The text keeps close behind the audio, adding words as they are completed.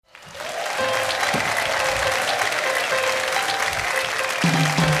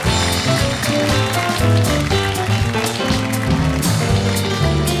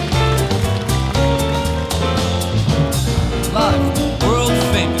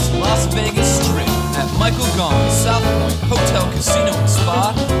Michael Gone, SouthPoint, Hotel, Casino, and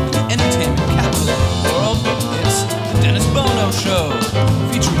Spa, the entertainment capital of the world. It's the Dennis Bono Show,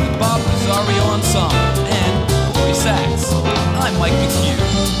 featuring the Bob Rosario Ensemble and Corrie Sachs. I'm Mike McHugh.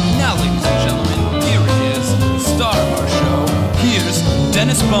 Now, ladies and gentlemen, here it is, the star of our show. Here's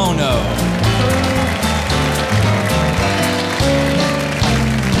Dennis Bono.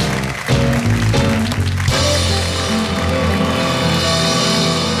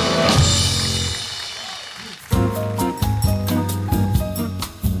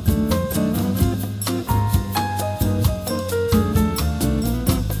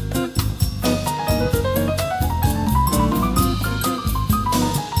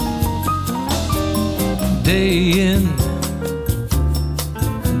 Day in,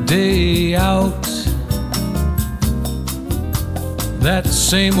 day out, that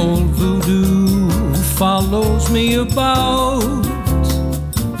same old voodoo follows me about.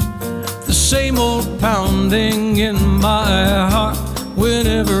 The same old pounding in my heart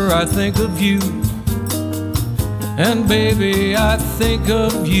whenever I think of you. And baby, I think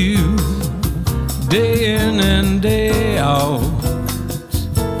of you day in and day out.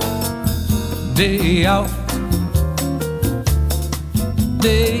 Day out,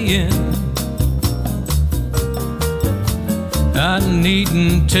 day in. I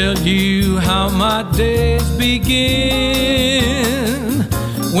needn't tell you how my days begin.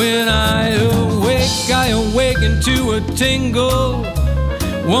 When I awaken to a tingle.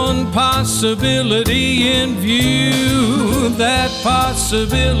 One possibility in view, that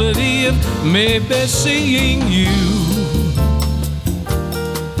possibility of maybe seeing you.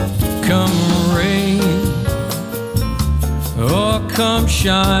 Come rain or come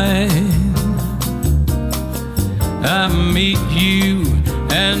shine, I meet you,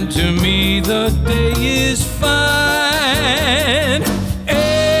 and to me the day is fine.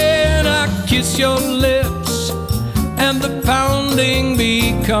 And I kiss your lips, and the pounding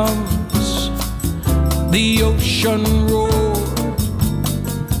becomes the ocean roar,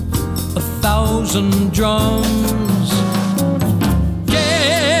 1,000 drums.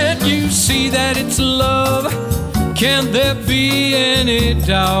 Can't you see that it's love? Can there be any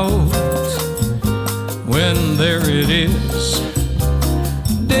doubt when there it is,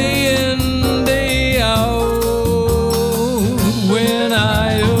 day in, day out? When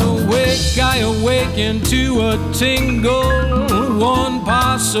I awaken to a tingle, one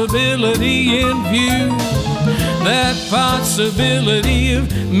possibility in view, that possibility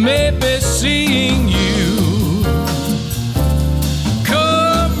of maybe seeing you.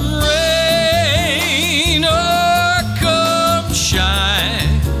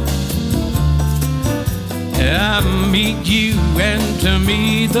 I meet you, and to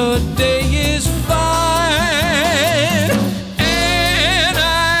me the day is fine. And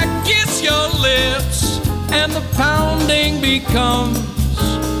I kiss your lips, and the pounding becomes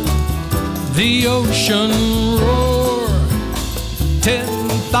the ocean roar,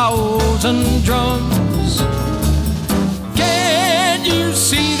 10,000 drums. Can't you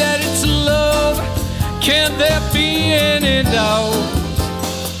see that it's love? Can there be any doubt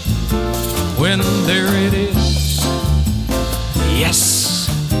when there it is? Yes,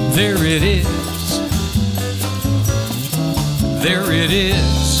 there it is. There it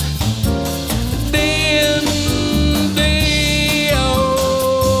is. Day in, day out.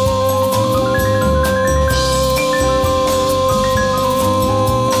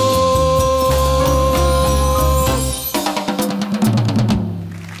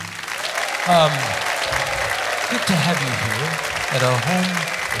 Good to have you here at our home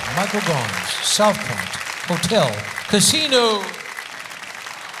with Michael Gone's SouthPoint Hotel, Casino,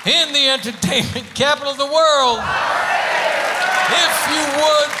 in the entertainment capital of the world. If you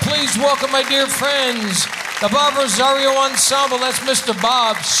would, please welcome my dear friends, the Bob Rosario Ensemble. That's Mr.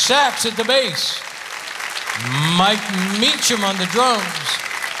 Bob Sachs at the bass, Mike Meacham on the drums,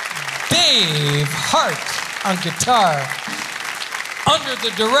 Dave Hart on guitar, under the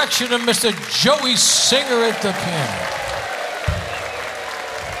direction of Mr. Joey Singer at the piano.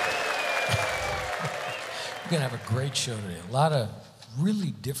 We're going to have a great show today. A lot of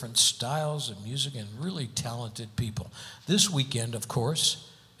really different styles of music and really talented people. This weekend, of course,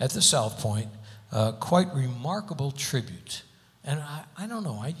 at the SouthPoint, quite remarkable tribute. And I don't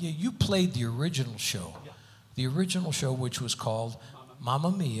know, you played the original show. Yeah. The original show, which was called Mamma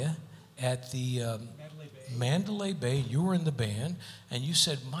Mia, at the Mandalay Bay. You were in the band, and you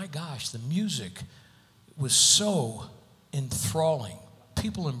said, my gosh, the music was so enthralling.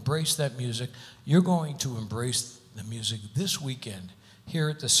 People embraced that music. You're going to embrace the music this weekend here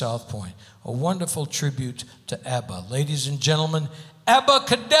at the SouthPoint. A wonderful tribute to Abba. Ladies and gentlemen, Abba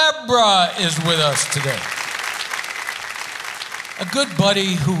Cadabra is with us today. A good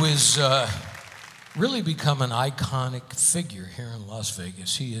buddy who has really become an iconic figure here in Las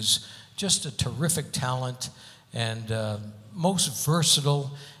Vegas. He is just a terrific talent and most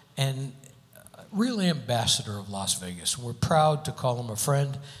versatile and really ambassador of Las Vegas. We're proud to call him a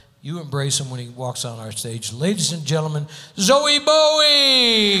friend. You embrace him when he walks on our stage. Ladies and gentlemen, Zowie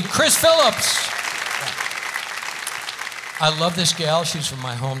Bowie, Chris Phillips. I love this gal. She's from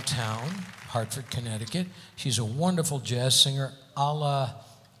my hometown, Hartford, Connecticut. She's a wonderful jazz singer, a la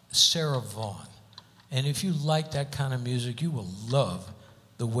Sarah Vaughan. And if you like that kind of music, you will love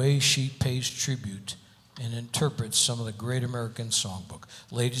the way she pays tribute and interprets some of the great American songbook.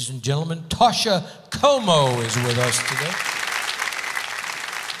 Ladies and gentlemen, Toscha Comeaux is with us today.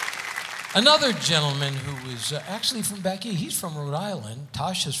 Another gentleman who is actually from back here, he's from Rhode Island.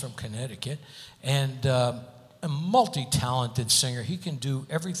 Toscha's from Connecticut. And a multi-talented singer. He can do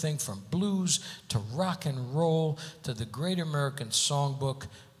everything from blues to rock and roll to the Great American Songbook.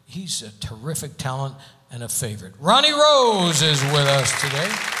 He's a terrific talent and a favorite. Ronnie Rose is with us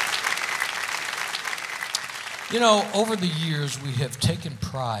today. You know, over the years, we have taken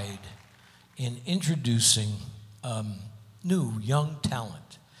pride in introducing new, young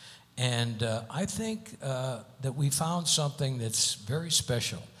talent. And I think that we found something that's very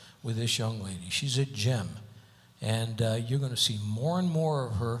special with this young lady. She's a gem. And you're going to see more and more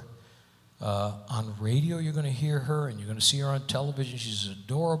of her on radio. You're going to hear her, and you're going to see her on television. She's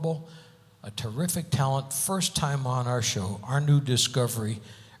adorable, a terrific talent. First time on our show, our new discovery.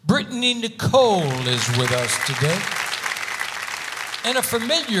 Brittany Nicole is with us today. And a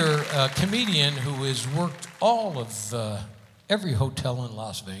familiar comedian who has worked all of every hotel in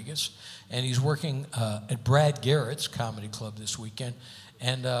Las Vegas. And he's working at Brad Garrett's Comedy Club this weekend.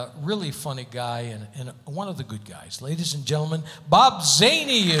 And a really funny guy and one of the good guys. Ladies and gentlemen, Bob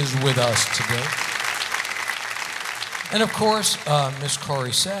Zany is with us today. And of course, Miss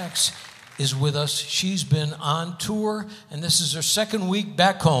Corrie Sachs is with us. She's been on tour, and this is her second week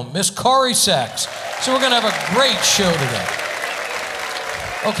back home. Miss Corrie Sachs. So we're going to have a great show today.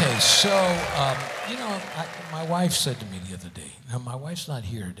 Okay, so, my wife said to me the other day, now my wife's not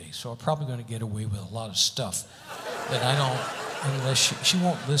here today, so I'm probably going to get away with a lot of stuff that I don't, unless she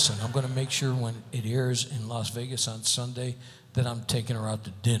won't listen. I'm going to make sure when it airs in Las Vegas on Sunday that I'm taking her out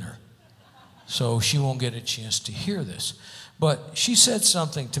to dinner. So she won't get a chance to hear this. But she said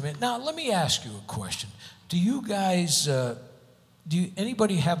something to me. Now, let me ask you a question. Do you guys,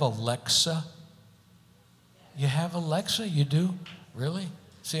 anybody have Alexa? You have Alexa? You do? Really?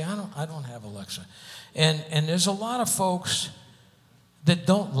 See, I don't have Alexa. And there's a lot of folks that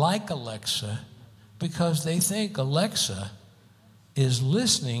don't like Alexa because they think Alexa is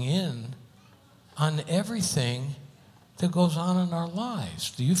listening in on everything that goes on in our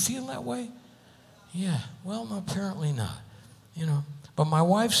lives. Do you feel that way? Yeah, well, no, apparently not, But my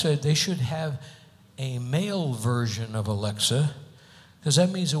wife said they should have a male version of Alexa because that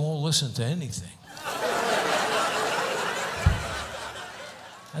means it won't listen to anything.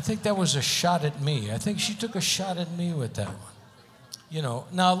 I think that was a shot at me. I think she took a shot at me with that one.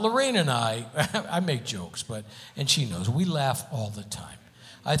 Now Lorraine and I make jokes, and she knows, we laugh all the time.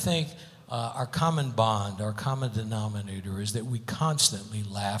 I think our common bond, our common denominator is that we constantly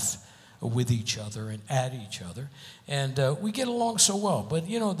laugh with each other and at each other, and we get along so well. But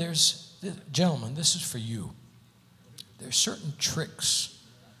gentlemen, this is for you. There's certain tricks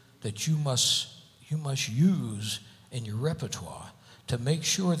that you must use in your repertoire to make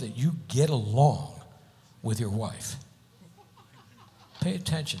sure that you get along with your wife. Pay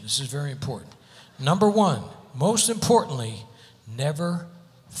attention. This is very important. Number one, most importantly, never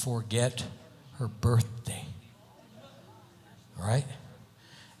forget her birthday. All right?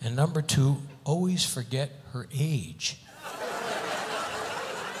 And number two, always forget her age.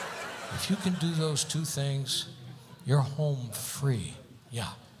 If you can do those two things, you're home free.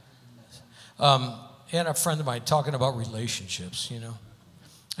 Yeah. I had a friend of mine talking about relationships,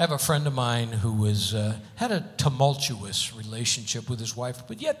 I have a friend of mine who had a tumultuous relationship with his wife,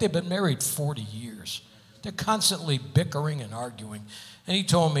 but yet they've been married 40 years. They're constantly bickering and arguing. And he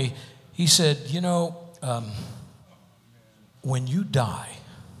told me, he said, when you die,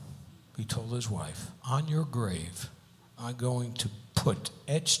 he told his wife, on your grave, I'm going to put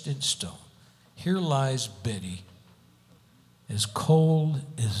etched in stone, here lies Betty, as cold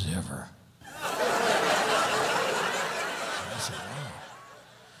as ever.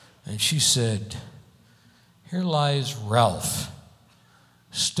 And she said, here lies Ralph,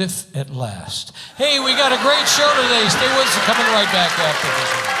 stiff at last. Hey, we got a great show today. Stay with us. Coming right back after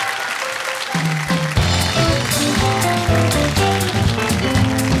this one.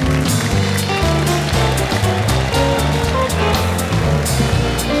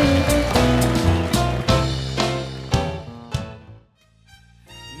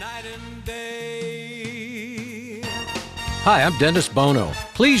 Hi, I'm Dennis Bono.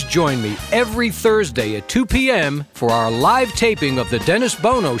 Please join me every Thursday at 2 p.m. for our live taping of The Dennis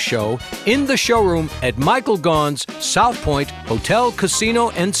Bono Show in the showroom at Michael Gaughan's SouthPoint Hotel, Casino,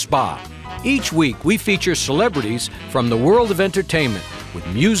 and Spa. Each week, we feature celebrities from the world of entertainment with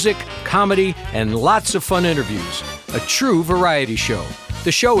music, comedy, and lots of fun interviews. A true variety show.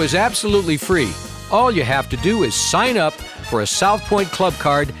 The show is absolutely free. All you have to do is sign up for a SouthPoint Club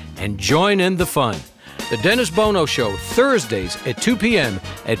card and join in the fun. The Dennis Bono Show, Thursdays at 2 p.m.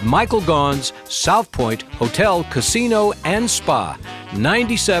 at Michael Gaughan's SouthPoint Hotel, Casino, and Spa,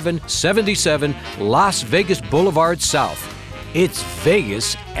 9777 Las Vegas Boulevard South. It's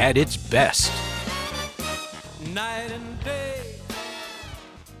Vegas at its best. Night and day,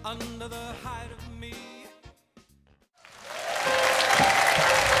 under the height of me.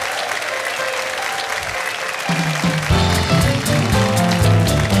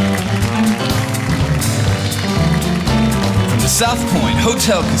 SouthPoint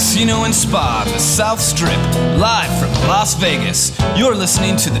Hotel, Casino, and Spa, the South Strip, live from Las Vegas. You're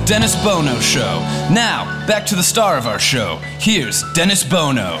listening to The Dennis Bono Show. Now, back to the star of our show. Here's Dennis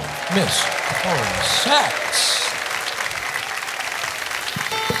Bono. Miss Corrie Sachs.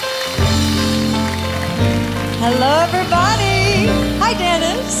 Hello, everybody. Hi,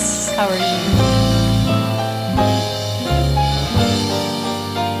 Dennis. How are you?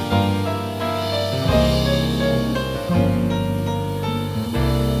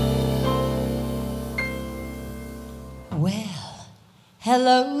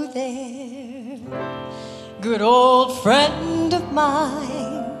 Hello there, good old friend of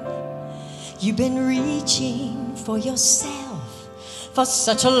mine. You've been reaching for yourself for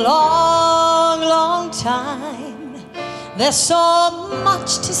such a long, long time. There's so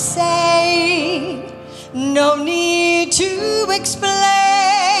much to say, no need to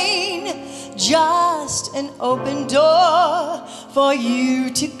explain. Just an open door for you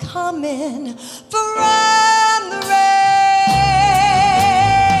to come in from the rain.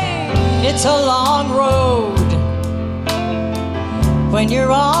 It's a long road when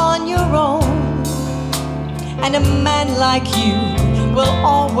you're on your own, and a man like you will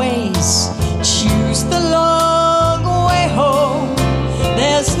always choose the long way home.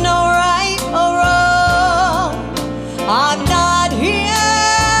 There's no right or wrong, I'm not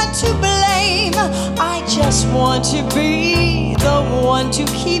here to blame. I just want to be the one to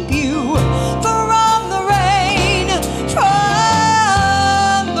keep you from the rain,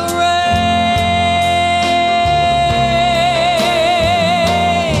 from the rain.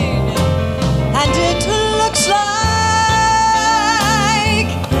 And it looks like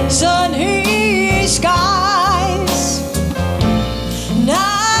sunny skies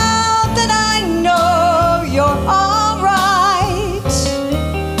now that I know you're alright.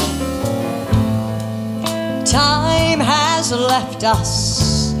 Time has left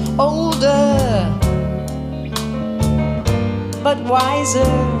us older but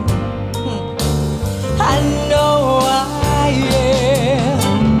wiser. I know I am.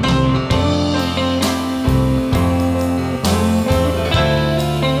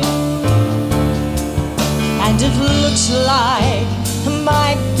 And it looks like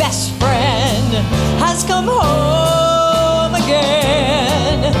my best friend has come home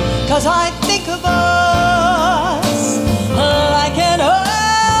again. 'Cause I think of us like an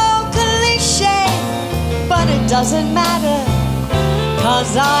old cliche, but it doesn't matter,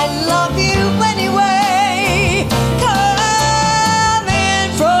 'cause I love you anyway. Coming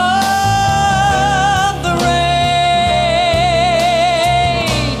from the rain.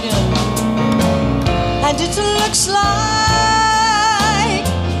 And it looks like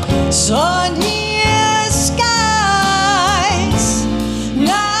sunny skies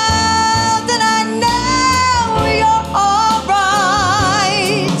now that I know you're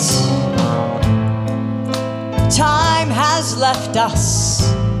alright. Time has left us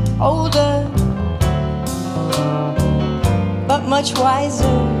older but much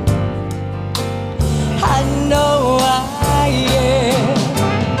wiser. I know I am.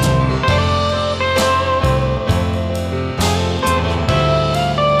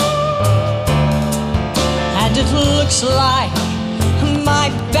 And it looks like my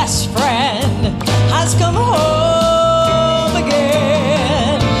best friend has come home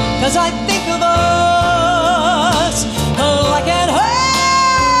again. 'Cause I think of us like an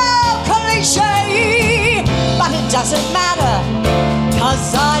old cliche, but it doesn't matter, 'cause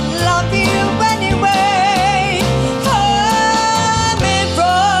I love you anyway. From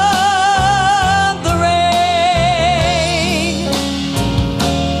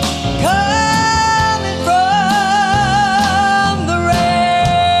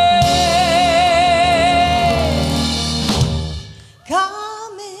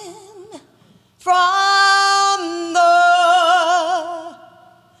from the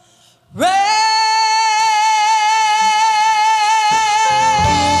rain.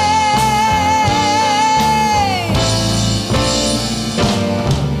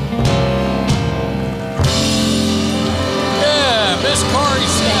 Miss Corrie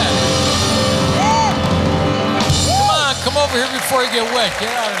said. Come over here before you get wet. Get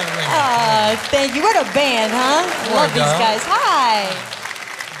out of the ring. Thank you. What a band, huh? Love these guys. Hi.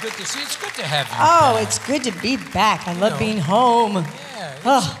 Good to see you. It's good to have you Oh, back. it's good to be back. I love being home.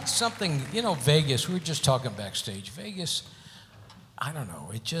 Yeah, it's something, Vegas, we were just talking backstage. Vegas, I don't know,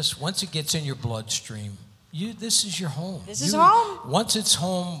 it just, once it gets in your bloodstream, this is your home. This is home. Once it's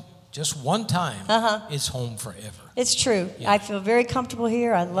home, just one time, it's home forever. It's true. Yeah. I feel very comfortable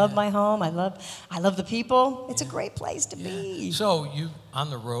here. I love my home. I love the people. It's a great place to be. So you on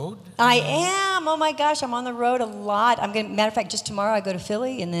the road? I am. Oh my gosh, I'm on the road a lot. Matter of fact, just tomorrow I go to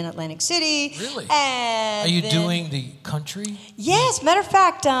Philly and then Atlantic City. Really? And Are you doing the country? Yes. Matter of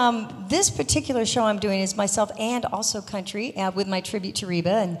fact, this particular show I'm doing is myself and also country with my tribute to Reba.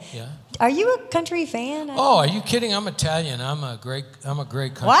 And are you a country fan? Oh, are you kidding? I'm Italian. I'm a great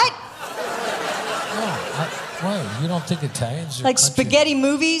country. What? No. Why? You don't think Italians are like country? spaghetti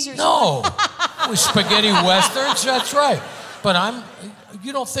movies or something? No. With spaghetti westerns, that's right. But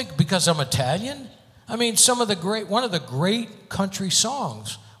you don't think because I'm Italian? I mean, one of the great country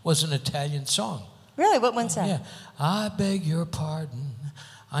songs was an Italian song. Really? What one's that? Yeah. I beg your pardon.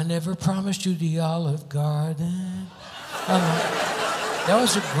 I never promised you the Olive Garden. That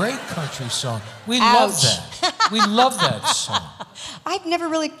was a great country song. We love that. We love that song. I've never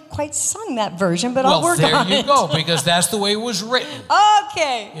really quite sung that version, but I'll work on it. Well, there you go, because that's the way it was written.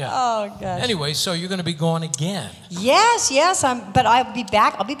 Okay. Yeah. Oh, gosh. Anyway, so you're going to be going again. Yes. But I'll be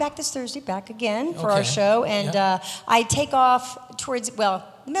back. I'll be back this Thursday, back again for our show. And I take off towards, the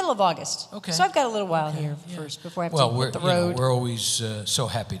middle of August. Okay. So I've got a little while here first before I have to hit the road. We're always so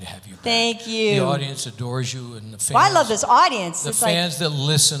happy to have you back. Thank you. The audience adores you, and the fans. Well, I love this audience. The fans that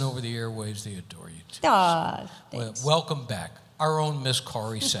listen over the airwaves, they adore you too. Thanks. Welcome back. Our own Miss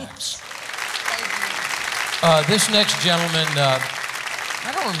Corrie Sachs. This next gentleman,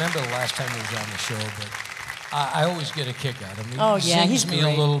 I don't remember the last time he was on the show, but I always get a kick out of him. He sings he's me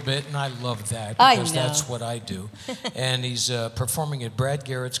great. a little bit, and I love that I because know. that's what I do. And he's performing at Brad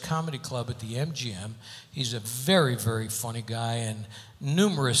Garrett's Comedy Club at the MGM. He's a very, very funny guy, and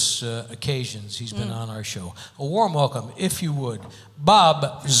numerous occasions he's been on our show. A warm welcome, if you would,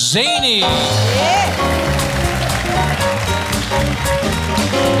 Bob Zany.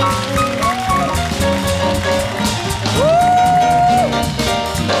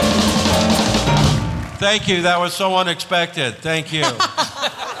 Thank you. That was so unexpected. Thank you.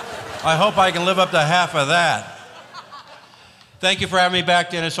 I hope I can live up to half of that. Thank you for having me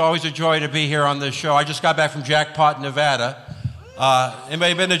back, Dennis. Always a joy to be here on this show. I just got back from Jackpot, Nevada.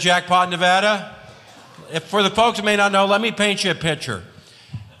 Anybody been to Jackpot, Nevada? For the folks who may not know, let me paint you a picture.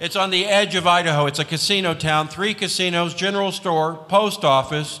 It's on the edge of Idaho. It's a casino town, 3 casinos, general store, post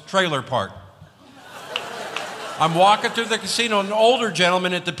office, trailer park. I'm walking through the casino, and an older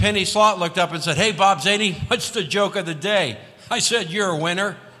gentleman at the penny slot looked up and said, "Hey, Bob Zany, what's the joke of the day?" I said, "You're a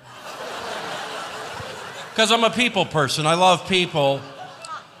winner." Because I'm a people person. I love people.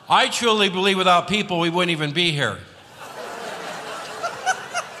 I truly believe without people, we wouldn't even be here.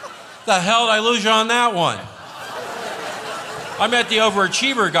 The hell did I lose you on that one? I met the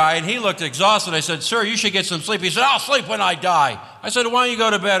overachiever guy, and he looked exhausted. I said, "Sir, you should get some sleep." He said, "I'll sleep when I die." I said, "Why don't you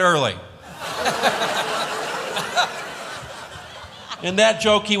go to bed early?" In that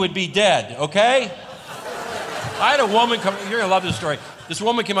joke, he would be dead, okay? I had a woman come, you're gonna love this story. This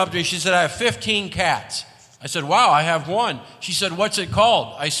woman came up to me, she said, "I have 15 cats. I said, "Wow, I have one." She said, "What's it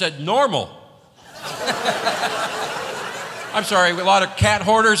called?" I said, "Normal." I'm sorry, a lot of cat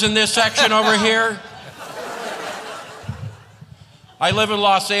hoarders in this section over here. I live in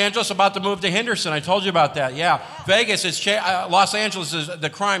Los Angeles, about to move to Henderson. I told you about that, yeah. Vegas, Los Angeles,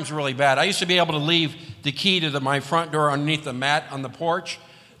 the crime's really bad. I used to be able to leave the key to my front door underneath the mat on the porch.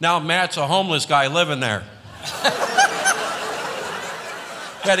 Now Matt's a homeless guy living there.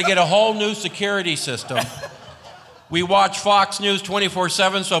 Got to get a whole new security system. We watch Fox News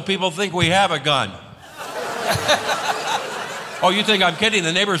 24/7 so people think we have a gun. Oh, you think I'm kidding?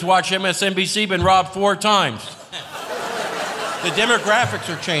 The neighbors watch MSNBC, been robbed 4 times. The demographics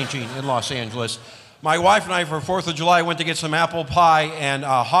are changing in Los Angeles. My wife and I, for 4th of July, went to get some apple pie and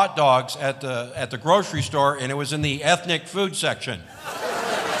hot dogs at the grocery store, and it was in the ethnic food section.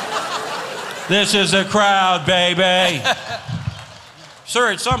 This is the crowd, baby.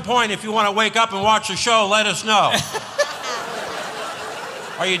 Sir, at some point, if you want to wake up and watch the show, let us know.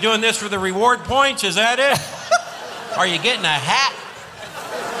 Are you doing this for the reward points? Is that it? Are you getting a hat?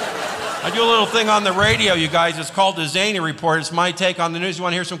 I do a little thing on the radio, you guys. It's called the Zany Report. It's my take on the news. You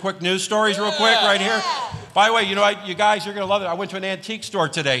want to hear some quick news stories real quick right here? By the way, you know what, you guys, you're going to love it. I went to an antique store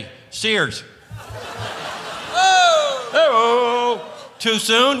today, Sears. Oh! Too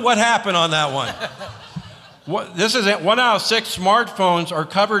soon? What happened on that one? This is it. 1 out of 6 smartphones are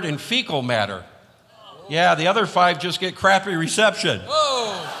covered in fecal matter. Yeah, the other 5 just get crappy reception.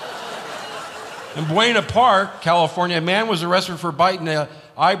 Whoa! In Buena Park, California, a man was arrested for biting an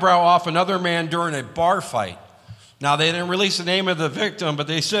eyebrow off another man during a bar fight. Now, they didn't release the name of the victim, but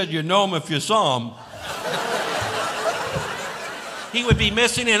they said you know him if you saw him. He would be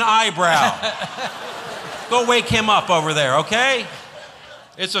missing an eyebrow. Go wake him up over there, okay?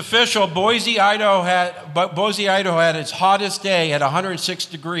 It's official. Boise, Idaho had its hottest day at 106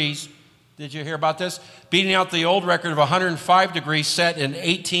 degrees. Did you hear about this? Beating out the old record of 105 degrees set in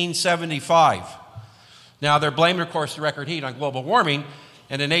 1875. Now, they're blaming, of course, the record heat on global warming,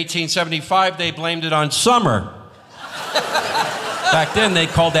 and in 1875, they blamed it on summer. Back then, they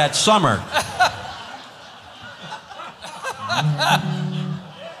called that summer.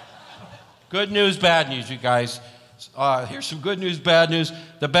 Good news, bad news, you guys. Here's some good news, bad news.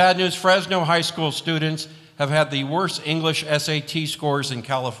 The bad news, Fresno high school students have had the worst English SAT scores in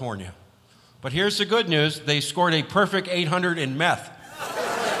California. But here's the good news. They scored a perfect 800 in meth.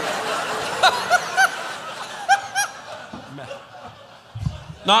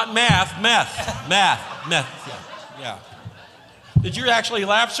 Not math, meth. Math. Yeah. Did you actually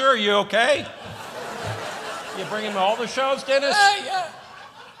laugh, sir? Are you okay? You bring him to all the shows, Dennis? Yeah.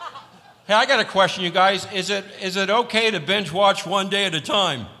 Hey, I got a question, you guys. Is it okay to binge watch one day at a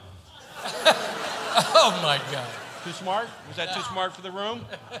time? Oh, my God. Too smart? Was that too smart for the room?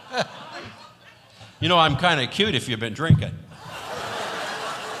 You know, I'm kind of cute if you've been drinking.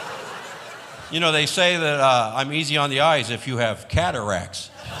 You know, they say that I'm easy on the eyes if you have cataracts.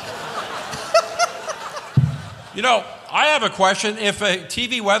 You know, I have a question. If a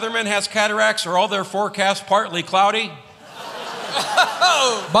TV weatherman has cataracts, are all their forecasts partly cloudy?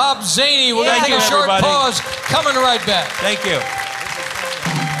 Bob Zany, we're going to take a short pause. Coming right back. Thank you.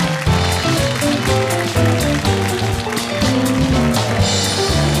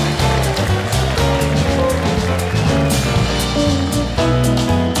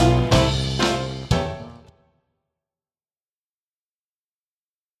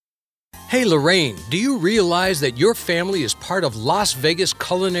 Hey Lorraine, do you realize that your family is part of Las Vegas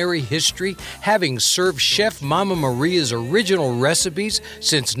culinary history, having served Chef Mama Maria's original recipes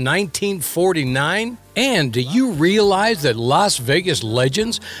since 1949? And do you realize that Las Vegas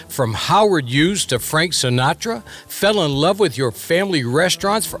legends, from Howard Hughes to Frank Sinatra, fell in love with your family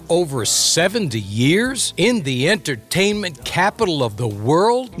restaurants for over 70 years? In the entertainment capital of the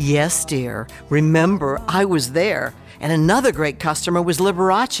world? Yes, dear. Remember, I was there. And another great customer was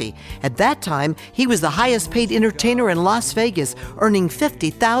Liberace. At that time, he was the highest paid entertainer in Las Vegas, earning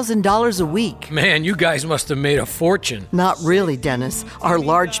 $50,000 a week. Man, you guys must have made a fortune. Not really, Dennis. Our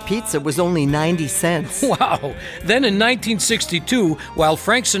large pizza was only 90 cents. Wow. Then in 1962, while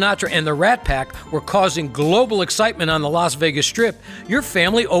Frank Sinatra and the Rat Pack were causing global excitement on the Las Vegas Strip, your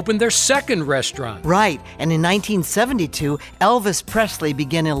family opened their second restaurant. Right. And in 1972, Elvis Presley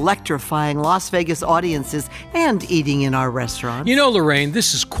began electrifying Las Vegas audiences and eating in our restaurants. You know, Lorraine,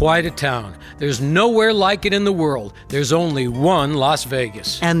 this is quite a town. There's nowhere like it in the world. There's only one Las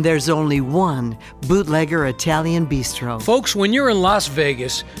Vegas. And there's only one Bootlegger Italian Bistro. Folks, when you're in Las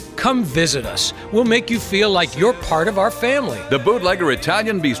Vegas, come visit us. We'll make you feel like you're part of our family. The Bootlegger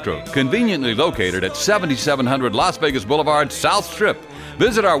Italian Bistro, conveniently located at 7700 Las Vegas Boulevard, South Strip.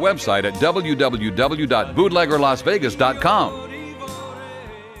 Visit our website at www.bootleggerlasvegas.com.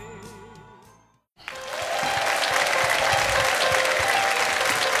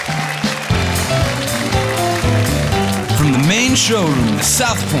 From the main showroom, the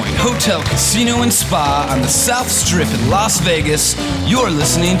SouthPoint Hotel, Casino, and Spa on the South Strip in Las Vegas, you're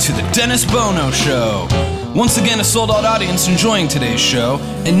listening to The Dennis Bono Show. Once again, a sold-out audience enjoying today's show.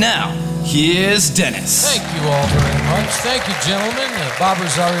 And now, here's Dennis. Thank you all very much. Thank you, gentlemen. The Bob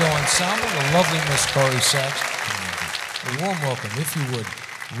Rosario Ensemble, the lovely Miss Corrie Sachs. A warm welcome, if you would.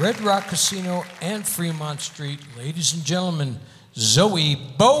 Red Rock Casino and Fremont Street. Ladies and gentlemen, Zowie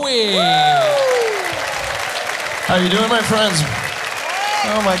Bowie. How you doing, my friends?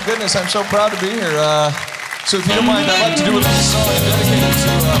 Oh my goodness, I'm so proud to be here. So if you don't mind, I'd like to do a little song dedicated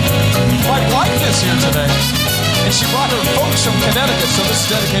to my wife is here today. And she brought her folks from Connecticut, so this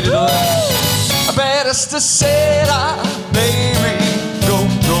is dedicated to them. I better say baby, go,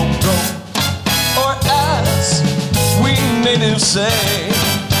 go, go. Or as we natives say,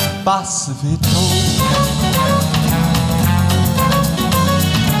 Pacifico.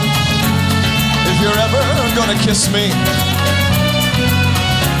 If you're ever gonna kiss me,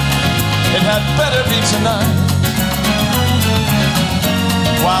 it had better be tonight,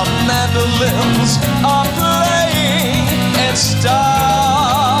 while mandolins are playing and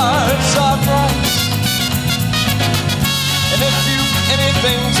stars are bright. And if you've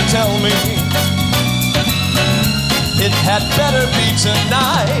anything to tell me, it had better be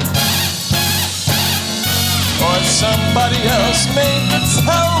tonight, or somebody else may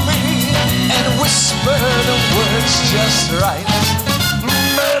tell me and whisper the words just right.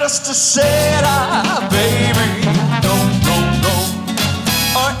 Mr. Sarah, baby, go, go, go.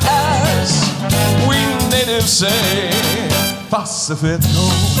 Or as we natives say, Pacifico.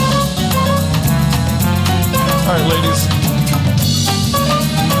 All right, ladies.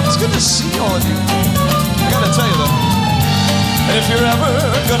 It's good to see all of you. I gotta tell you though, and if you're ever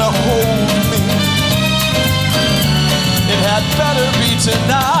gonna hold me, it had better be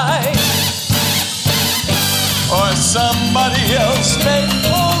tonight, or somebody else may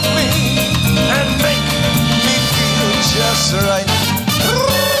hold me and make me feel just right.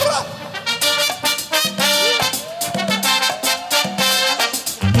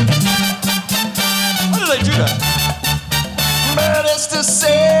 Why did I do that? But it's to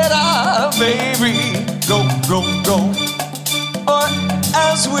say, baby, go, go, go. Or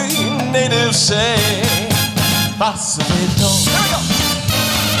as we natives say, Pacifico. Here we go.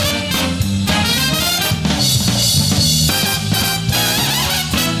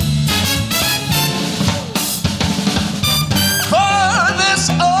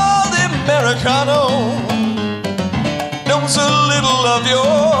 Americano knows a little of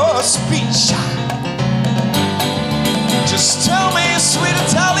your speech. Just tell me, sweet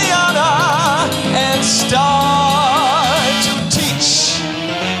Italiana, and start to teach.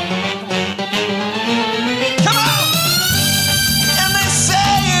 Come on! And they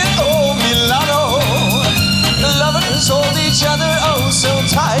say it, oh Milano, lovers hold each other oh so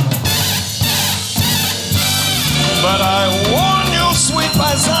tight. But I warn you, sweet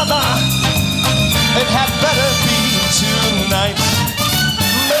paisana, it had better be tonight.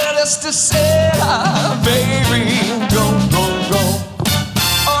 But it's to say, baby, go, go, go.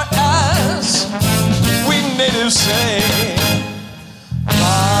 Or as we natives say,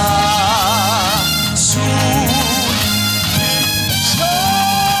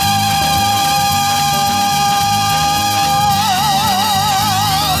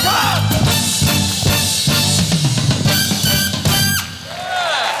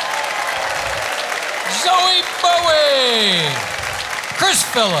 Chris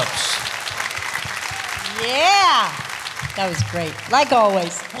Phillips. Yeah. That was great. Like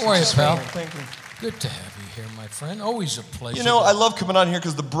always. How are you, pal? Thank you. Good to have you here, my friend. Always a pleasure. You know, I love coming on here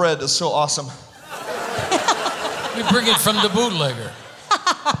because the bread is so awesome. We bring it from the bootlegger,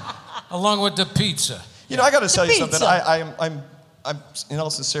 along with the pizza. You know, I got to tell you pizza. something. I'm, in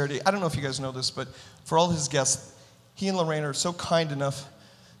all sincerity, I don't know if you guys know this, but for all his guests, he and Lorraine are so kind enough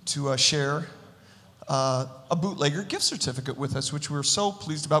to share a bootlegger gift certificate with us, which we're so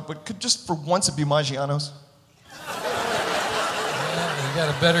pleased about, but could just for once it be Maggiano's? Yeah, you got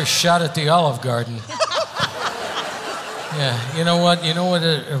a better shot at the Olive Garden. Yeah, you know what? You know what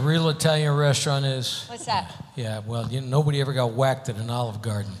a real Italian restaurant is? What's that? Yeah, well, nobody ever got whacked at an Olive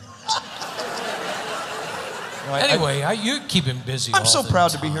Garden. Anyway, you keep him busy. I'm so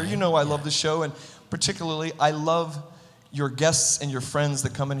proud to be time. here. You know I love the show, and particularly I love your guests and your friends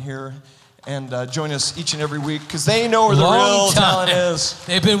that come in here and join us each and every week because they know where the real talent is.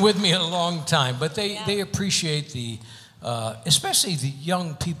 They've been with me a long time, but they appreciate the, especially the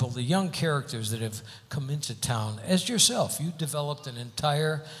young people, the young characters that have come into town. As yourself, you developed an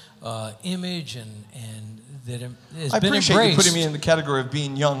entire image and that has been embraced. I appreciate you putting me in the category of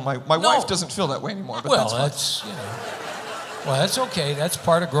being young. My wife doesn't feel that way anymore, but well, that's that's okay. That's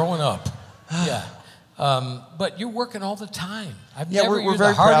part of growing up. Yeah. But you're working all the time. We're very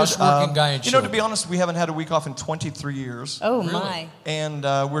the hardest proud. working guy in You know, to be honest, we haven't had a week off in 23 years. Oh, really? My. And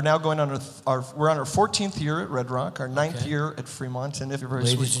we're now going on we're on our 14th year at Red Rock, our 9th year at Fremont, and if you're very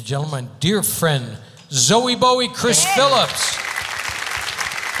Ladies sweet. and gentlemen, dear friend, Zowie Bowie, Chris Phillips.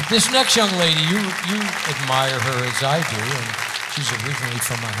 This next young lady, you admire her as I do, and she's originally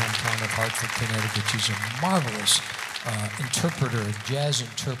from my hometown of Hartford, Connecticut. She's a marvelous interpreter, jazz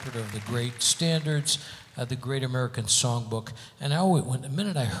interpreter of the great standards, the Great American Songbook. And the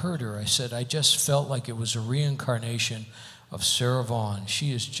minute I heard her, I said, I just felt like it was a reincarnation of Sarah Vaughan.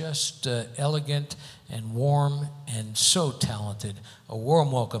 She is just elegant and warm and so talented. A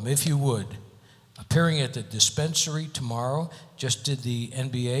warm welcome, if you would, appearing at the dispensary tomorrow. Just did the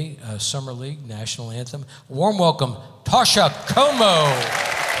NBA Summer League National Anthem. Warm welcome, Toscha Comeaux.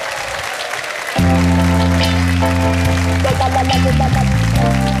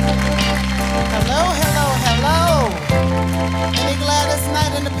 Hello, hello, hello. Any Gladys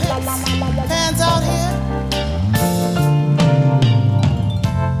Knight in the pits? Hands out here.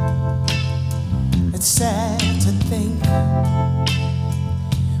 It's sad to think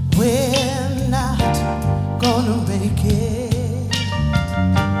we're not gonna make it,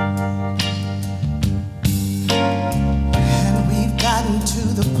 and we've gotten to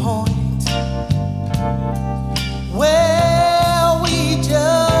the point where we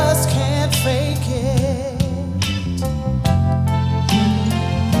just can't fake it.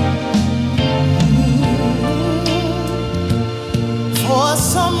 For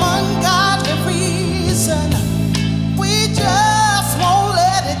some ungodly reason, we just won't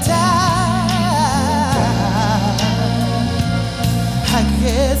let it die. I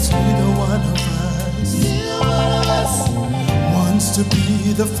guess neither one of us wants to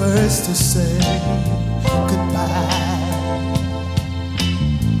be the first to say goodbye.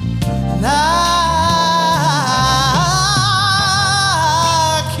 And I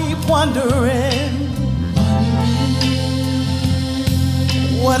keep wondering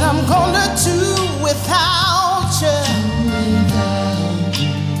what I'm gonna do without you.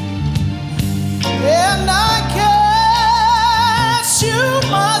 And I guess you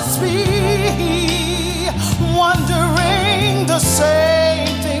must be wondering the same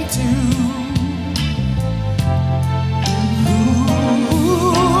thing too.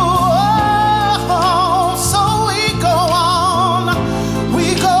 So we go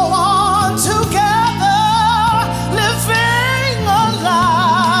on together, living a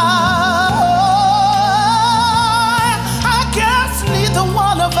lie. I guess neither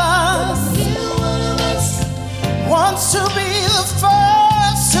one of us wants to be the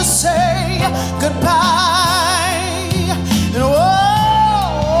first to say goodbye. And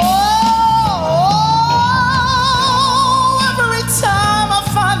every time I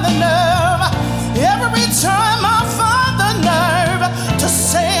find the nerve, every time I find the nerve to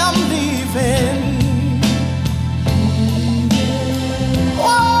say I'm leaving.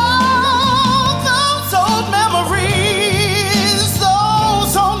 Those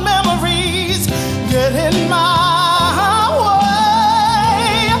old memories get in my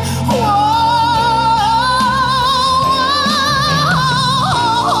way.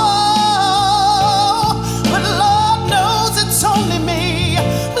 But Lord knows it's only me.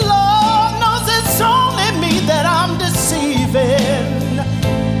 Lord knows it's only me that I'm deceiving.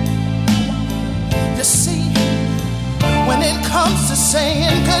 You see, when it comes to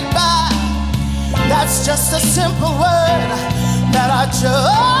saying goodbye, that's just a simple word that I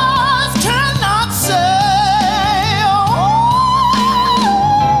just cannot say.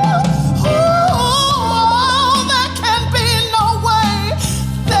 There can be no way,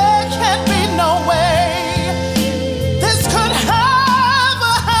 there can be no way this could have a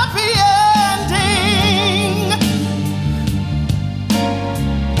happy ending.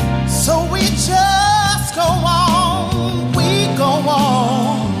 So we just go on, we go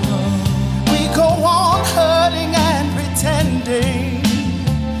on, we go on hurting and pretending.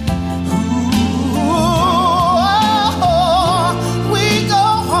 We go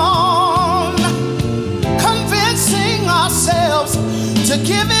on convincing ourselves to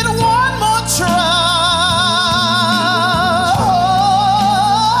give it one more try.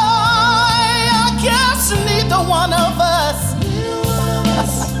 I guess neither one of us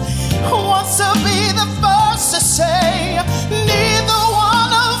wants to be the first to say. Neither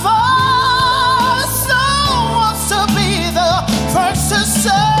one of us wants to be the first to say.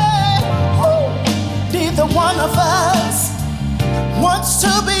 Neither one of us wants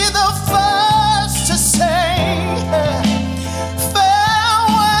to be the first to say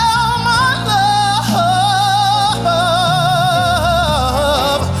farewell, my love,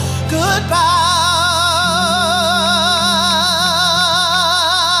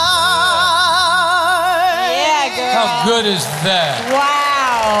 goodbye. Yeah, girl. How good is that?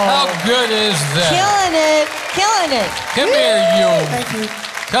 Wow. How good is that? Killing it. Killing it. Come here, you. Thank you.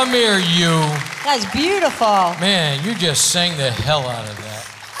 Come here, you. That's beautiful. Man, you just sang the hell out of that.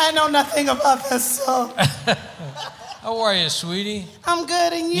 I know nothing about this song. How are you, sweetie? I'm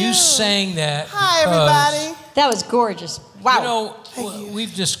good, and you? You sang that. Hi, because, everybody. That was gorgeous. Wow. You know, Thank you.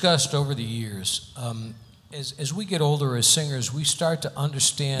 we've discussed over the years, as we get older as singers, we start to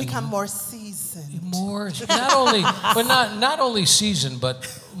understand Become more seasoned. more, not only, but not only seasoned, but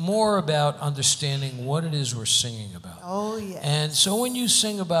more about understanding what it is we're singing about. Oh, yeah. And so when you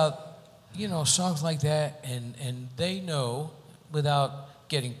sing about songs like that, and they know, without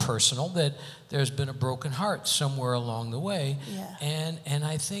getting personal, that there's been a broken heart somewhere along the way. Yeah. And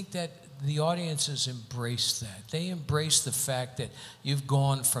I think that the audiences embrace that. They embrace the fact that you've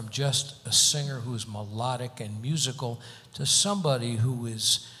gone from just a singer who's melodic and musical to somebody who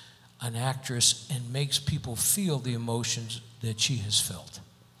is an actress and makes people feel the emotions that she has felt.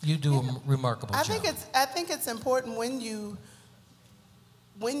 You do a remarkable job. I think it's important when you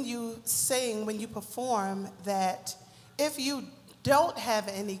sing, when you perform, that if you don't have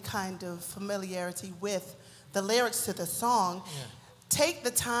any kind of familiarity with the lyrics to the song, take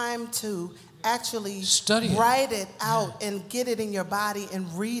the time to actually write it out and get it in your body and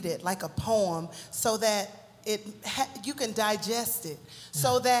read it like a poem, so that you can digest it,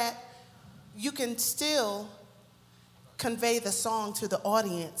 so that you can still convey the song to the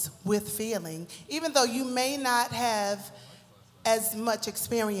audience with feeling, even though you may not have as much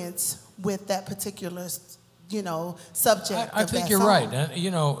experience with that particular subject. I think you're right.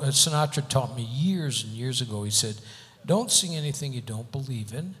 Sinatra taught me years and years ago, he said, don't sing anything you don't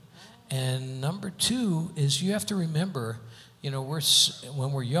believe in. And number two is you have to remember,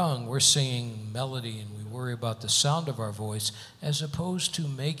 when we're young, we're singing melody and we worry about the sound of our voice, as opposed to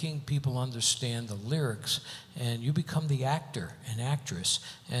making people understand the lyrics, and you become the actor and actress.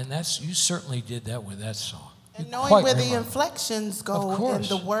 And you certainly did that with that song. And knowing where the inflections go and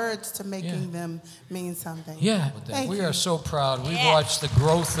the words to making them mean something. Yeah, we are so proud. We've watched the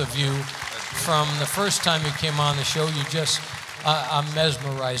growth of you from the first time you came on the show. I'm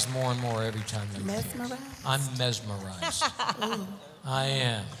mesmerized more and more every time you Mesmerized? I'm mesmerized.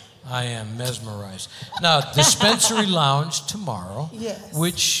 I am mesmerized. Now, Dispensary Lounge tomorrow,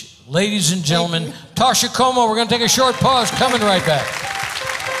 which, ladies and gentlemen, Toscha, Comeaux, we're going to take a short pause, coming right back.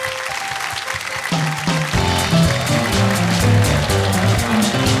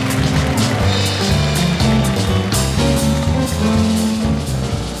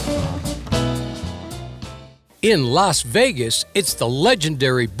 In Las Vegas, it's the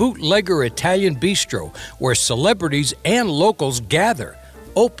legendary Bootlegger Italian Bistro, where celebrities and locals gather.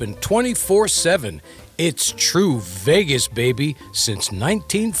 Open 24/7. It's true Vegas, baby, since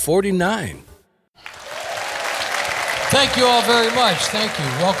 1949. Thank you all very much. Thank you.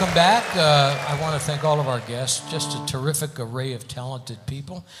 Welcome back. I want to thank all of our guests. Just a terrific array of talented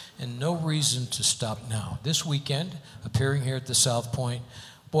people, and no reason to stop now. This weekend, appearing here at the SouthPoint,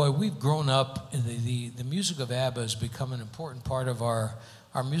 boy, we've grown up. The music of Abba has become an important part of our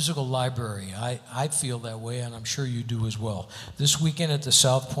musical library. I feel that way, and I'm sure you do as well. This weekend at the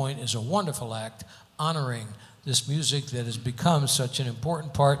SouthPoint is a wonderful act honoring this music that has become such an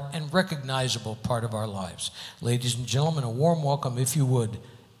important part and recognizable part of our lives. Ladies and gentlemen, a warm welcome, if you would,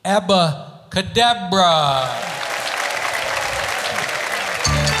 Abba, Cadabra.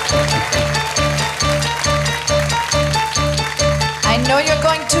 I know you're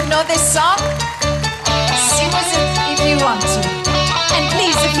going to know this song. Sing with it if you want to. And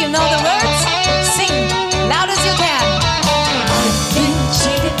please, if you know the words, sing loud as you can. I've been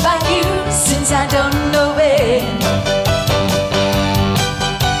cheated by you since I don't know when.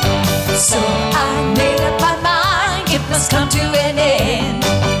 So I made up my mind, it must come to an end.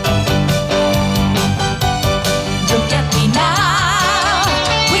 Look at me now.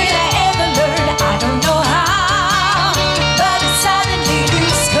 Will I ever learn? I don't know how. But I suddenly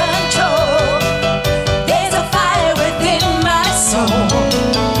lose control. There's a fire within my soul.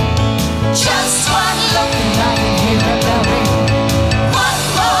 Just one look and I can hear a bell ring. One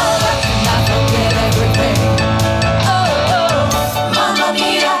more look and I forget everything.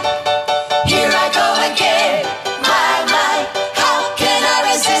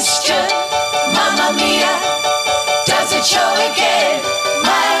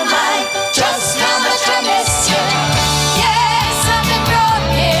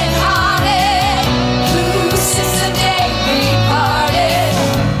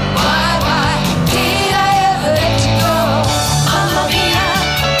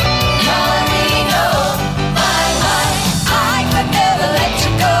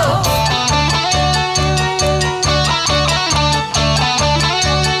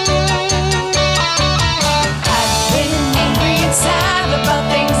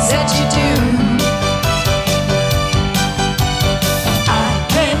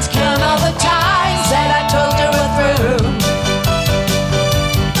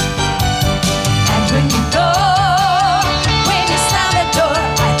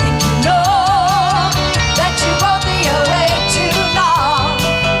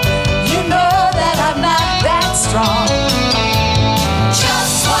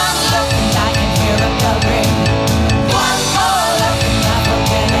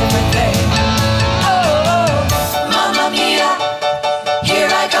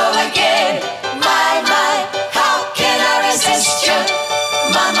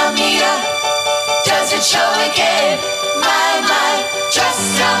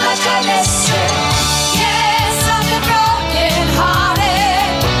 much I miss her. Yes, I've been broken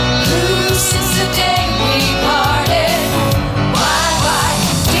hearted. Blue since the day we parted. Why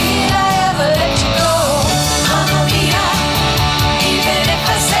did I ever let you go? Mamma mia, even if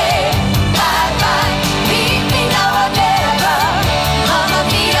I say bye, leave me now or never. Mamma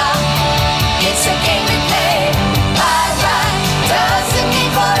mia, it's a game we play. Bye, doesn't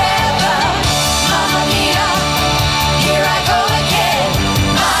mean forever. Mamma mia, here I go again.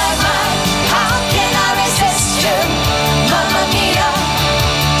 My, how can I resist you? Mamma mia,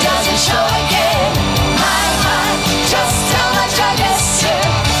 doesn't show again. My, just how much I miss you.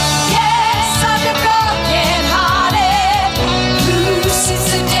 Yes, I've been broken hearted. Blue since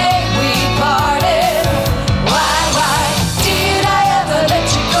the day we parted. Why did I ever let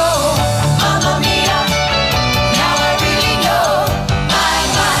you go? Mamma mia, now I really know. My,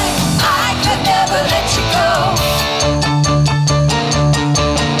 I could never let you go.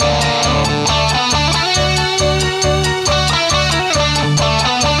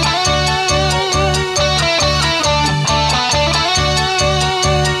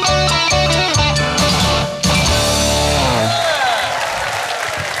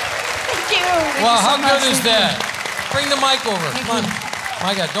 Thank you. Well, how good is that? Bring the mic over. Come on.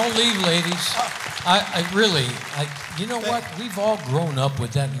 My God, don't leave, ladies. I really, you know what? We've all grown up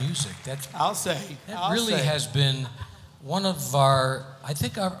with that music. That really has been one of our, I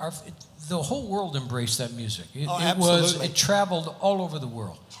think the whole world embraced that music. It traveled all over the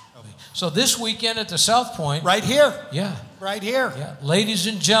world. So this weekend at the SouthPoint. Right here. Yeah. Right here. Yeah. Ladies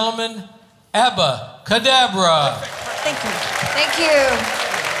and gentlemen, Abba, Cadabra. Thank you. Thank you.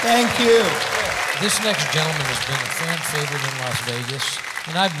 Thank you. This next gentleman has been a fan favorite in Las Vegas,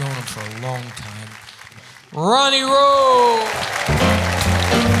 and I've known him for a long time. Ronnie Rowe.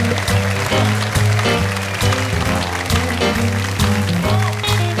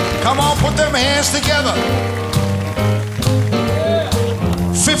 Come on, put them hands together.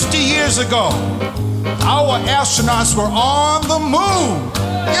 50 years ago, our astronauts were on the moon.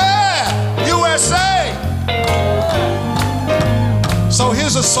 Yeah, USA. So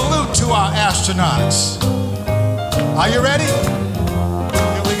here's a salute to our astronauts. Are you ready?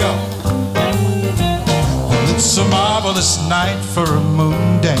 Here we go. Well, it's a marvelous night for a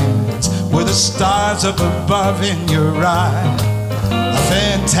moon dance with the stars up above in your eye. A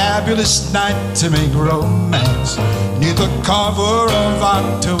fantabulous night to make romance neath the cover of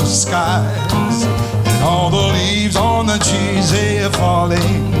October skies. And all the leaves on the trees, they are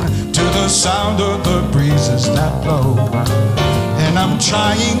falling to the sound of the breezes that blow. And I'm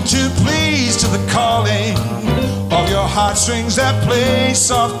trying to please to the calling of your heartstrings that play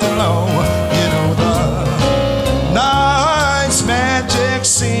soft and low. You know the night's magic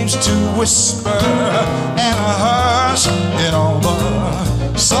seems to whisper and a hush. You know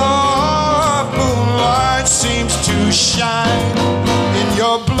the soft moonlight seems to shine in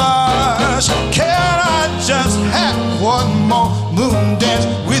your blush. Can I just have one more moon dance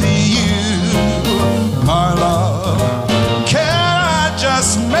with you, my love? Can I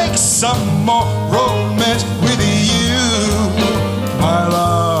just make some more romance with you, my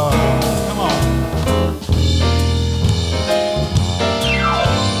love? Come on.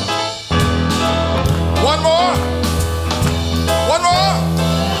 One more. One more.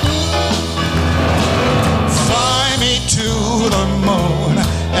 Fly me to the moon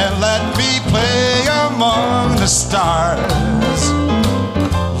and let me play among the stars.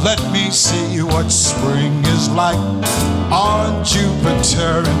 Let me see what spring is like on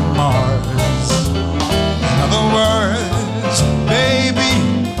Jupiter and Mars. In other words, baby,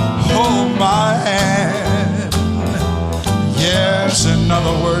 hold my hand. Yes, in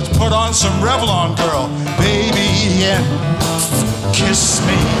other words, put on some Revlon, girl, baby, and kiss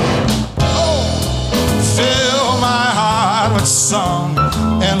me. Oh, fill my heart with song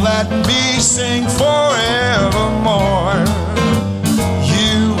and let me sing forevermore.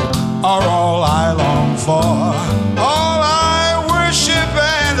 You are all I long for, all I worship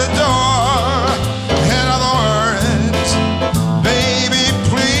and adore. In other words, baby,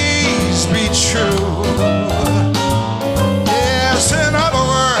 please be true. Yes, in other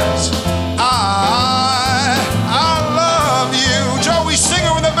words, I love you. Joey, sing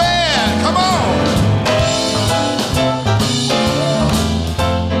it with the band. Come on.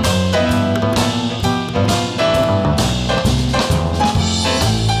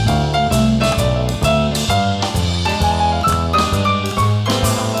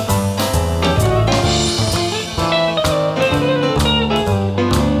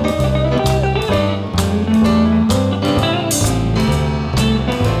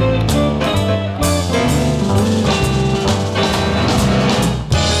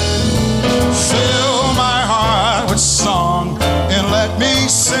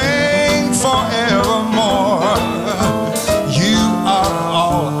 sing forevermore. You are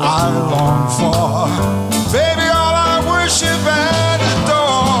all I long for. Baby, all I worship and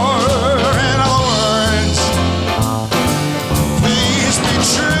adore. In other words, please be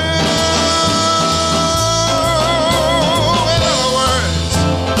true. In other words,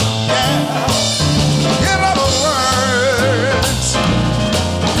 yeah. In other words,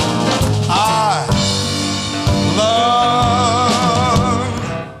 I love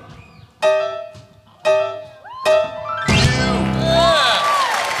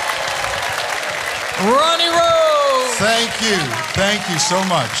Ronnie Rose. Thank you so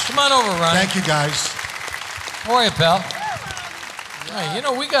much. Come on over, Ronnie. Thank you, guys. How are you, pal? Hey, you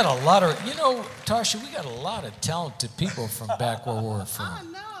know, we got a lot of, Toscha, we got a lot of talented people from back where we're from. I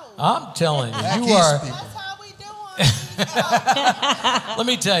know. I'm telling you, Back you east are. people. That's how we doing. Let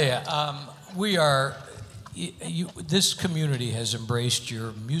me tell you, we are. This community has embraced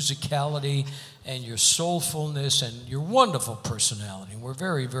your musicality and your soulfulness and your wonderful personality. We're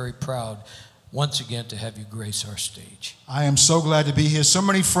very, very proud once again to have you grace our stage. I am so glad to be here. So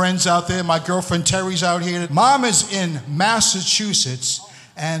many friends out there. My girlfriend Terry's out here. Mom is in Massachusetts,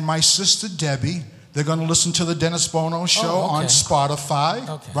 and my sister Debbie. They're going to listen to the Dennis Bono show on Spotify,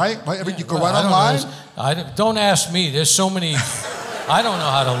 right? You go right online. Don't ask me. There's so many. I don't know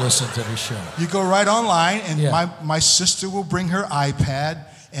how to listen to the show. You go right online, and my sister will bring her iPad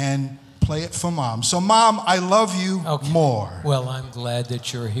and play it for Mom. So, Mom, I love you more. Well, I'm glad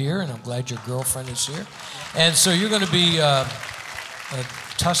that you're here, and I'm glad your girlfriend is here. And so you're going to be at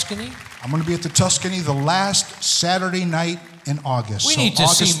Tuscany? I'm going to be at the Tuscany the last Saturday night in August. We need to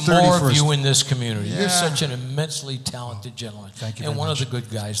August see more 31st. of you in this community. Yeah. You're such an immensely talented gentleman. Thank you and very one much. of the good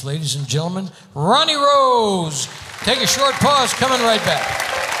guys. Ladies and gentlemen, Ronnie Rose. Take a short pause, coming right back.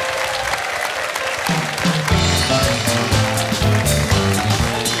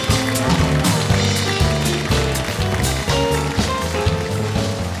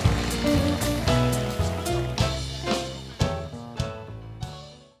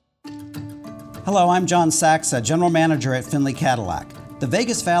 Hello, I'm John Sachs, General Manager at Findlay Cadillac. The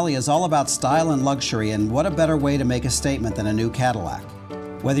Vegas Valley is all about style and luxury, and what a better way to make a statement than a new Cadillac.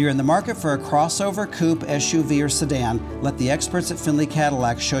 Whether you're in the market for a crossover, coupe, SUV, or sedan, let the experts at Findlay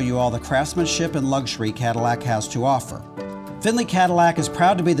Cadillac show you all the craftsmanship and luxury Cadillac has to offer. Findlay Cadillac is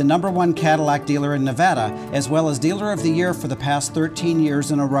proud to be the #1 Cadillac dealer in Nevada, as well as Dealer of the Year for the past 13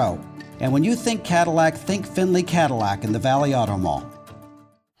 years in a row. And when you think Cadillac, think Findlay Cadillac in the Valley Auto Mall.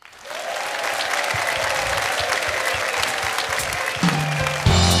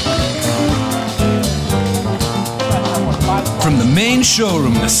 From the main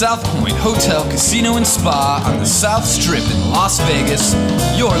showroom of the SouthPoint Hotel, Casino, and Spa on the South Strip in Las Vegas,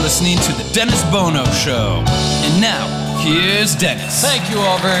 you're listening to The Dennis Bono Show. And now, here's Dennis. Thank you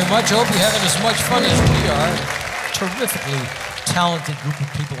all very much. I hope you're having as much fun as we are. Terrifically talented group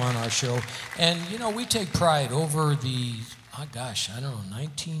of people on our show. And, you know, we take pride over the,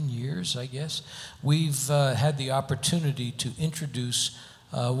 19 years, I guess. We've had the opportunity to introduce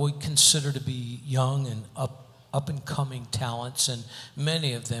what we consider to be young and up-and-coming talents, and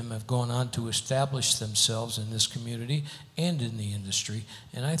many of them have gone on to establish themselves in this community and in the industry.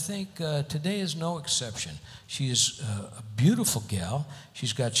 And I think today is no exception. She is a beautiful gal.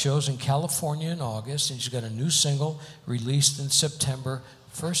 She's got shows in California in August, and she's got a new single released in September.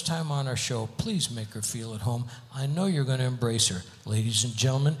 First time on our show. Please make her feel at home. I know you're going to embrace her. Ladies and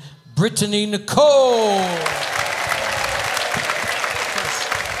gentlemen, Brittany Nicole.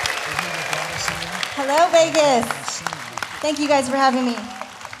 Hello, Vegas. Thank you guys for having me.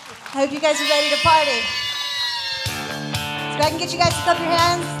 I hope you guys are ready to party. So I can get you guys to clap your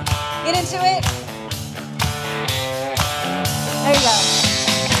hands, get into it. There you go.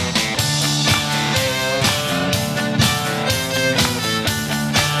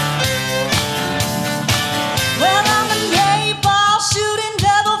 Well, I'm an 8-ball shooting,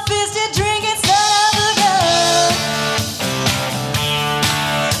 double-fisted, drinking son of a gun.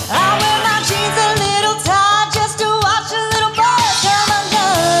 I wear my jeans a little tight just to watch a little boy come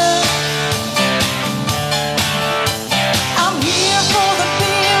undone. I'm here for the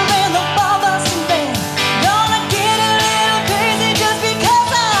beer and the ball busting band. Gonna get a little crazy just because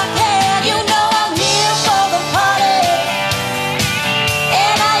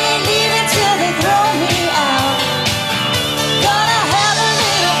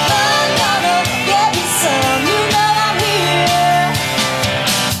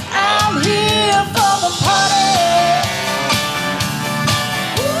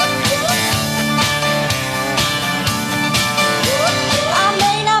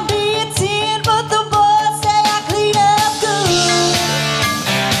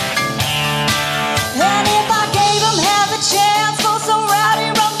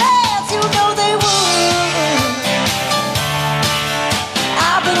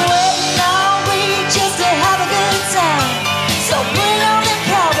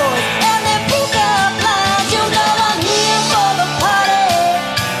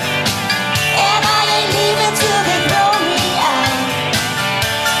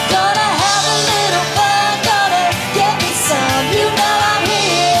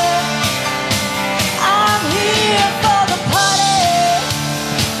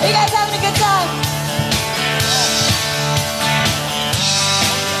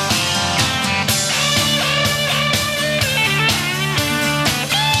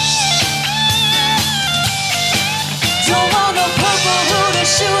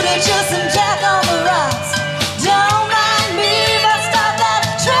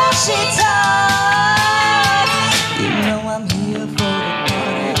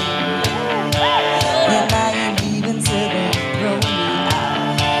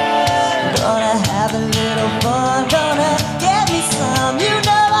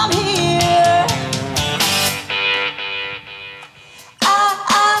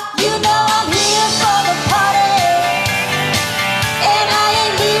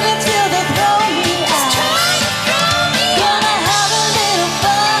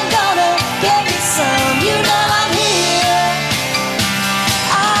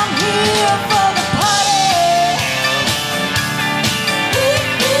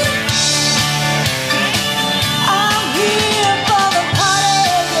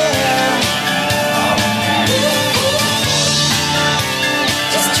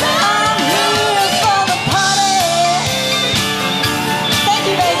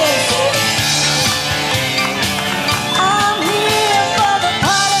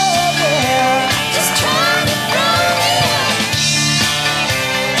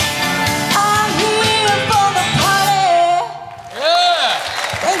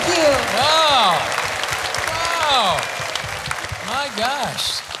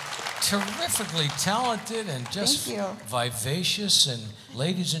terrifically talented and just Thank you. vivacious. And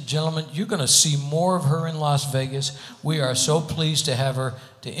ladies and gentlemen, you're going to see more of her in Las Vegas. We are so pleased to have her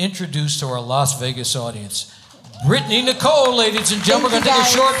to introduce to our Las Vegas audience. Brittany Nicole, ladies and gentlemen. We're going to take a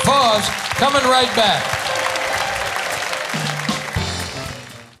short pause. Coming right back.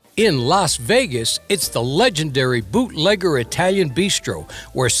 In Las Vegas, it's the legendary Bootlegger Italian Bistro,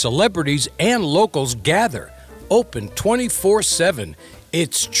 where celebrities and locals gather. Open 24/7.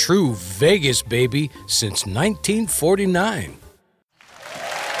 It's true Vegas, baby, since 1949.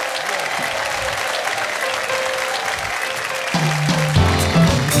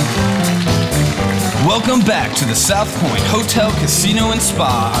 Welcome back to the SouthPoint Hotel, Casino, and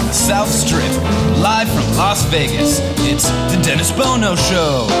Spa on the South Strip, live from Las Vegas. It's the Dennis Bono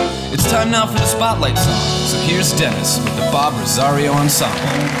Show. It's time now for the Spotlight song. So here's Dennis with the Bob Rosario Ensemble.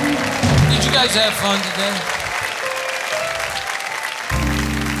 Did you guys have fun today?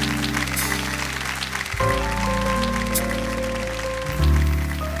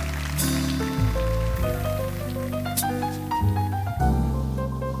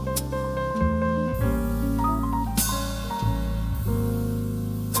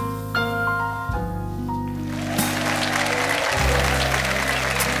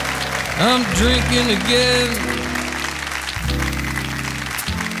 I'm drinking again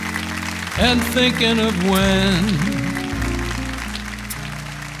and thinking of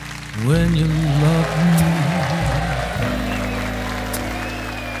when you loved me.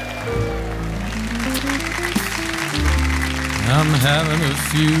 I'm having a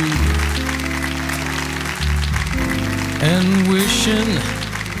few and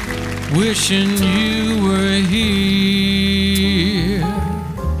wishing you were here.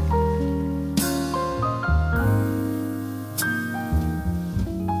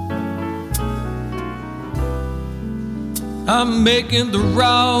 I'm making the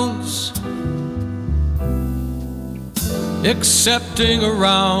rounds, accepting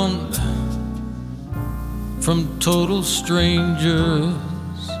around from total strangers.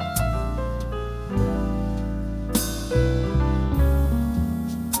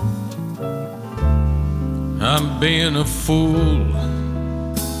 I'm being a fool,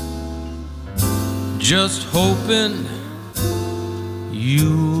 just hoping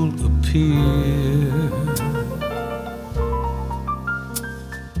you'll appear.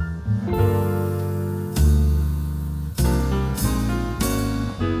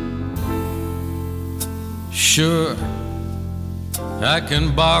 Sure, I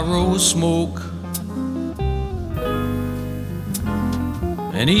can borrow a smoke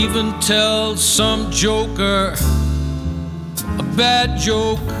and even tell some joker a bad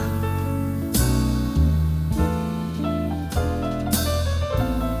joke.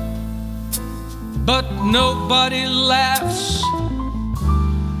 But nobody laughs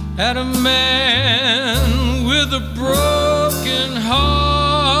at a man with a broken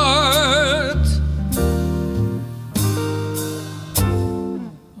heart.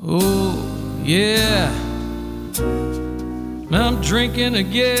 Oh, yeah, I'm drinking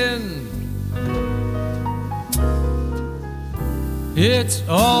again. It's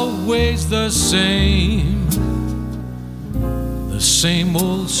always the same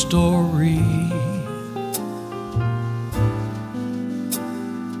old story.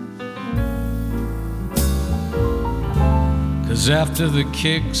 'Cause after the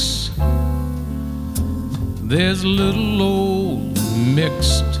kicks, there's a little old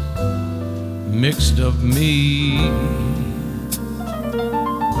mixed of me.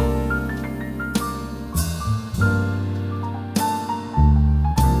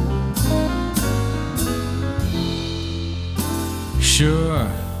 Sure,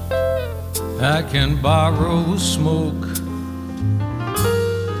 I can borrow smoke,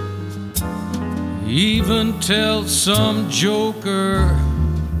 even tell some joker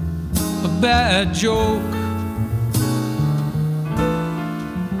a bad joke.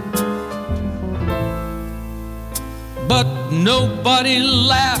 But nobody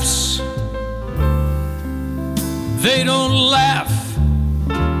laughs. They don't laugh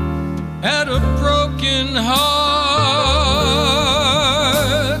at a broken heart.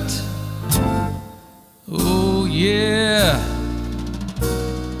 Oh yeah,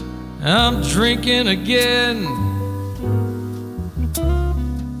 I'm drinking again.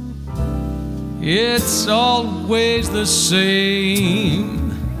 It's always the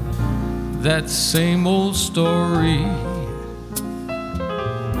same, that same old story.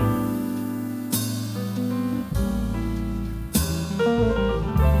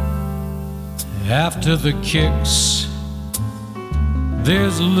 After the kicks,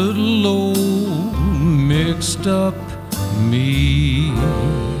 there's a little old mixed up me.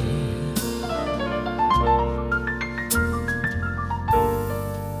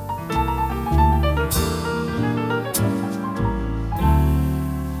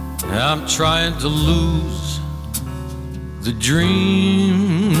 I'm trying to lose the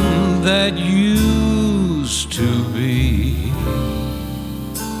dream that used to be.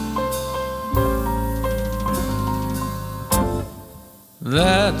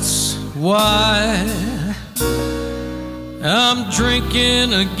 That's why I'm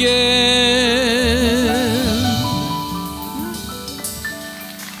drinking again.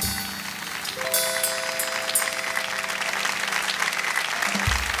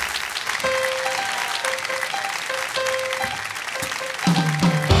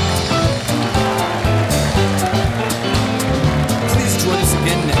 Please join us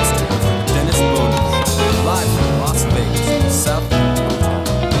again next time for the Dennis Bono Show, live from Las Vegas at the SouthPoint Hotel,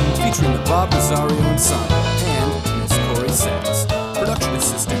 featuring the Bob Rosario Ensemble and Miss Corrie Sachs. Production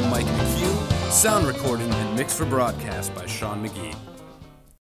assistant Mike McHugh, sound recording and mix for broadcast by Sean McGee.